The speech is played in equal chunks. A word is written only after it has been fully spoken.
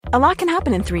A lot can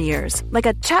happen in 3 years, like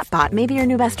a chatbot may be your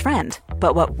new best friend.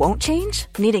 But what won't change?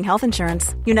 Needing health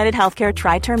insurance. United Healthcare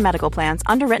Tri-Term Medical Plans,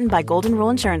 underwritten by Golden Rule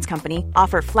Insurance Company,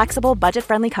 offer flexible,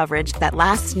 budget-friendly coverage that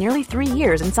lasts nearly 3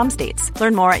 years in some states.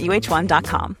 Learn more at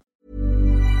uh1.com.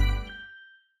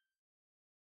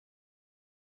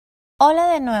 Hola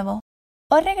de nuevo.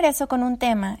 Hoy regreso con un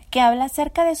tema que habla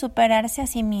acerca de superarse a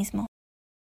sí mismo.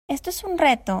 Esto es un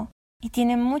reto y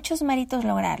tiene muchos méritos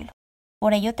lograrlo.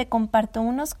 Por ello te comparto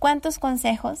unos cuantos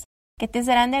consejos que te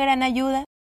serán de gran ayuda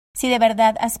si de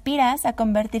verdad aspiras a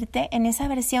convertirte en esa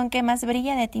versión que más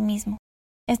brilla de ti mismo.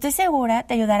 Estoy segura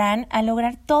te ayudarán a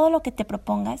lograr todo lo que te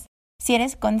propongas si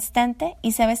eres constante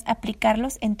y sabes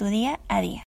aplicarlos en tu día a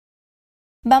día.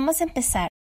 Vamos a empezar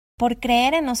por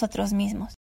creer en nosotros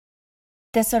mismos.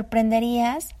 Te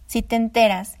sorprenderías si te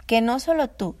enteras que no solo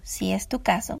tú, si es tu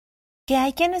caso, que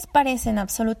hay quienes parecen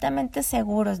absolutamente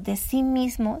seguros de sí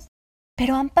mismos,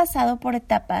 pero han pasado por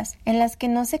etapas en las que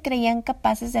no se creían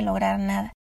capaces de lograr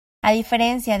nada. A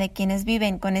diferencia de quienes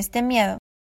viven con este miedo,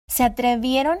 se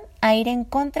atrevieron a ir en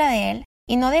contra de él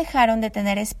y no dejaron de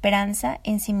tener esperanza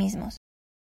en sí mismos.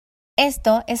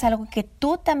 Esto es algo que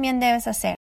tú también debes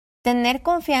hacer, tener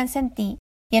confianza en ti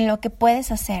y en lo que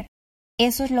puedes hacer.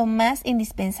 Eso es lo más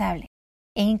indispensable,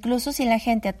 e incluso si la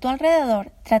gente a tu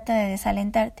alrededor trata de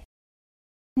desalentarte.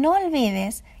 No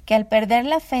olvides que al perder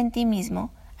la fe en ti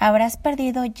mismo, habrás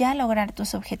perdido ya lograr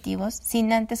tus objetivos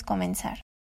sin antes comenzar.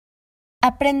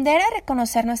 Aprender a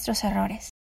reconocer nuestros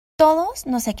errores. Todos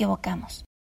nos equivocamos,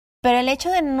 pero el hecho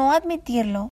de no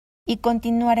admitirlo y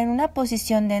continuar en una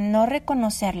posición de no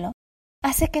reconocerlo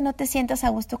hace que no te sientas a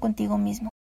gusto contigo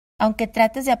mismo, aunque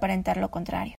trates de aparentar lo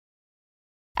contrario.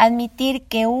 Admitir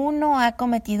que uno ha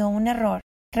cometido un error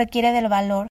requiere del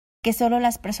valor que solo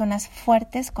las personas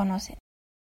fuertes conocen.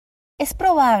 Es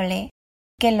probable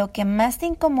que lo que más te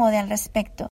incomode al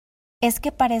respecto es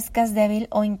que parezcas débil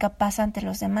o incapaz ante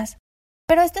los demás.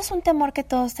 Pero esto es un temor que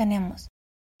todos tenemos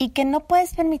y que no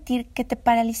puedes permitir que te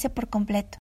paralice por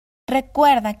completo.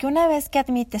 Recuerda que una vez que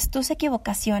admites tus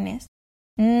equivocaciones,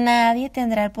 nadie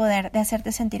tendrá el poder de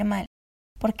hacerte sentir mal,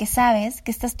 porque sabes que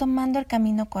estás tomando el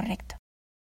camino correcto.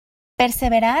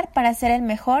 Perseverar para ser el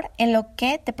mejor en lo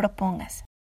que te propongas.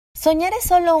 Soñar es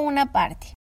solo una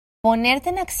parte. Ponerte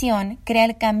en acción crea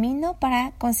el camino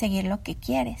para conseguir lo que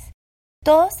quieres.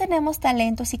 Todos tenemos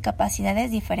talentos y capacidades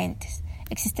diferentes.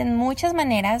 Existen muchas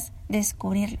maneras de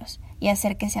descubrirlos y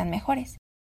hacer que sean mejores.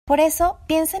 Por eso,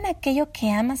 piensa en aquello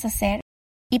que amas hacer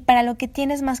y para lo que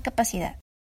tienes más capacidad.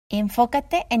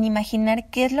 Enfócate en imaginar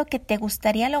qué es lo que te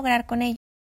gustaría lograr con ello.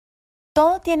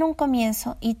 Todo tiene un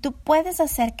comienzo y tú puedes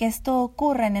hacer que esto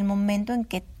ocurra en el momento en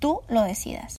que tú lo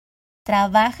decidas.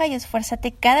 Trabaja y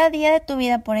esfuérzate cada día de tu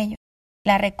vida por ello.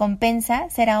 La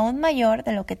recompensa será aún mayor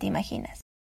de lo que te imaginas.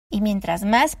 Y mientras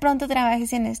más pronto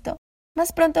trabajes en esto,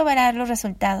 más pronto verás los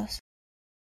resultados.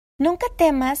 Nunca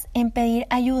temas en pedir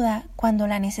ayuda cuando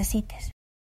la necesites.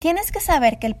 Tienes que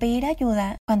saber que el pedir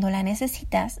ayuda cuando la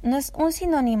necesitas no es un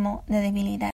sinónimo de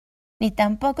debilidad, ni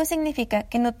tampoco significa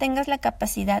que no tengas la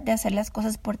capacidad de hacer las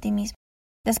cosas por ti mismo.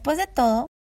 Después de todo,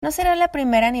 no serás la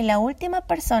primera ni la última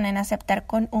persona en aceptar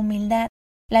con humildad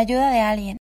la ayuda de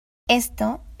alguien.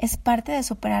 Esto es parte de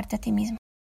superarte a ti mismo.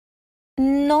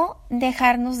 No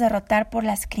dejarnos derrotar por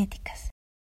las críticas.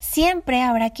 Siempre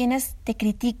habrá quienes te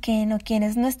critiquen o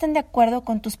quienes no estén de acuerdo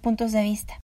con tus puntos de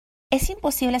vista. Es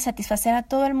imposible satisfacer a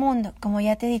todo el mundo, como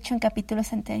ya te he dicho en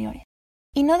capítulos anteriores.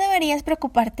 Y no deberías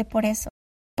preocuparte por eso,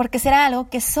 porque será algo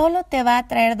que solo te va a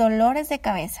traer dolores de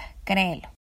cabeza, créelo.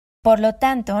 Por lo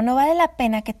tanto, no vale la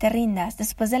pena que te rindas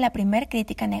después de la primer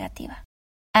crítica negativa.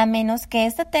 A menos que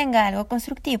ésta tenga algo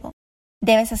constructivo,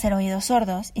 debes hacer oídos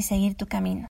sordos y seguir tu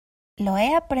camino. Lo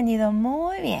he aprendido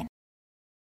muy bien.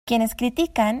 Quienes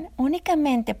critican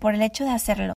únicamente por el hecho de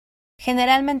hacerlo,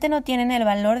 generalmente no tienen el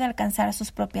valor de alcanzar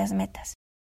sus propias metas.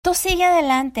 Tú sigue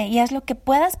adelante y haz lo que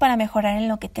puedas para mejorar en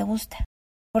lo que te gusta,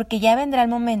 porque ya vendrá el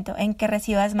momento en que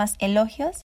recibas más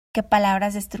elogios que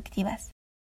palabras destructivas.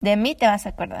 De mí te vas a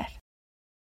acordar.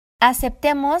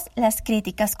 Aceptemos las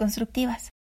críticas constructivas.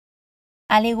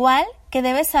 Al igual que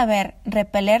debes saber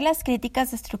repeler las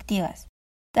críticas destructivas,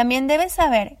 también debes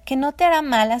saber que no te hará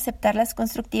mal aceptar las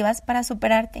constructivas para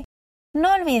superarte.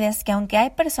 No olvides que aunque hay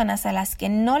personas a las que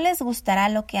no les gustará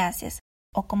lo que haces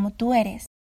o como tú eres,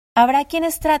 habrá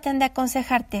quienes traten de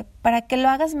aconsejarte para que lo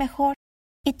hagas mejor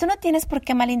y tú no tienes por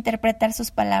qué malinterpretar sus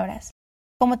palabras,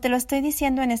 como te lo estoy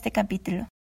diciendo en este capítulo.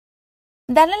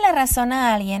 Darle la razón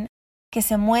a alguien que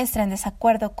se muestra en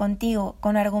desacuerdo contigo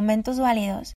con argumentos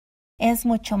válidos es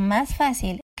mucho más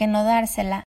fácil que no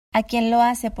dársela a quien lo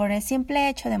hace por el simple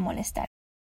hecho de molestar.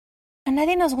 A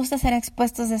nadie nos gusta ser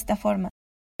expuestos de esta forma,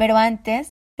 pero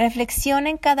antes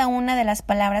Reflexiona en cada una de las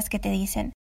palabras que te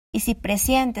dicen, y si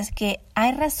presientes que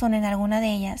hay razón en alguna de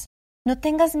ellas, no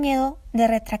tengas miedo de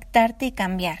retractarte y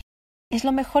cambiar. Es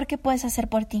lo mejor que puedes hacer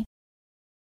por ti.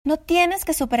 No tienes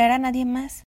que superar a nadie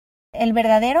más. El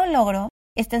verdadero logro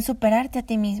está en superarte a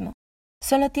ti mismo.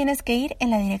 Solo tienes que ir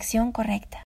en la dirección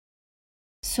correcta.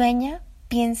 Sueña,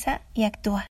 piensa y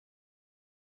actúa.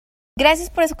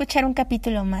 Gracias por escuchar un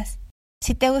capítulo más.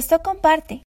 Si te gustó,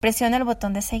 comparte. Presiona el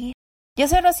botón de seguir. Yo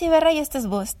soy Rosy Berra y esto es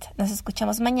Boost. Nos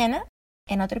escuchamos mañana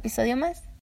en otro episodio más.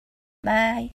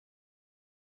 Bye.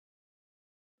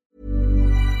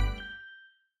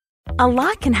 A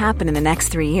lot can happen in the next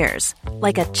 3 years.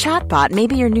 Like a chatbot may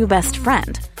be your new best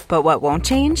friend. But what won't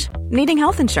change? Needing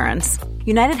health insurance.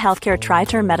 United Healthcare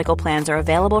Tri-Term Medical Plans are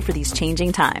available for these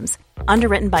changing times.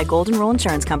 Underwritten by Golden Rule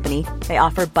Insurance Company, they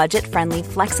offer budget-friendly,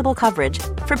 flexible coverage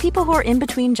for people who are in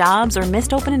between jobs or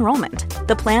missed open enrollment.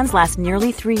 The plans last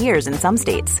nearly 3 years in some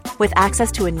states, with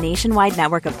access to a nationwide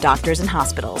network of doctors and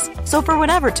hospitals. So for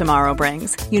whatever tomorrow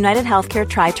brings, United Healthcare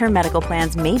Tri-Term Medical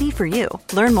Plans may be for you.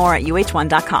 Learn more at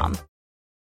uh1.com.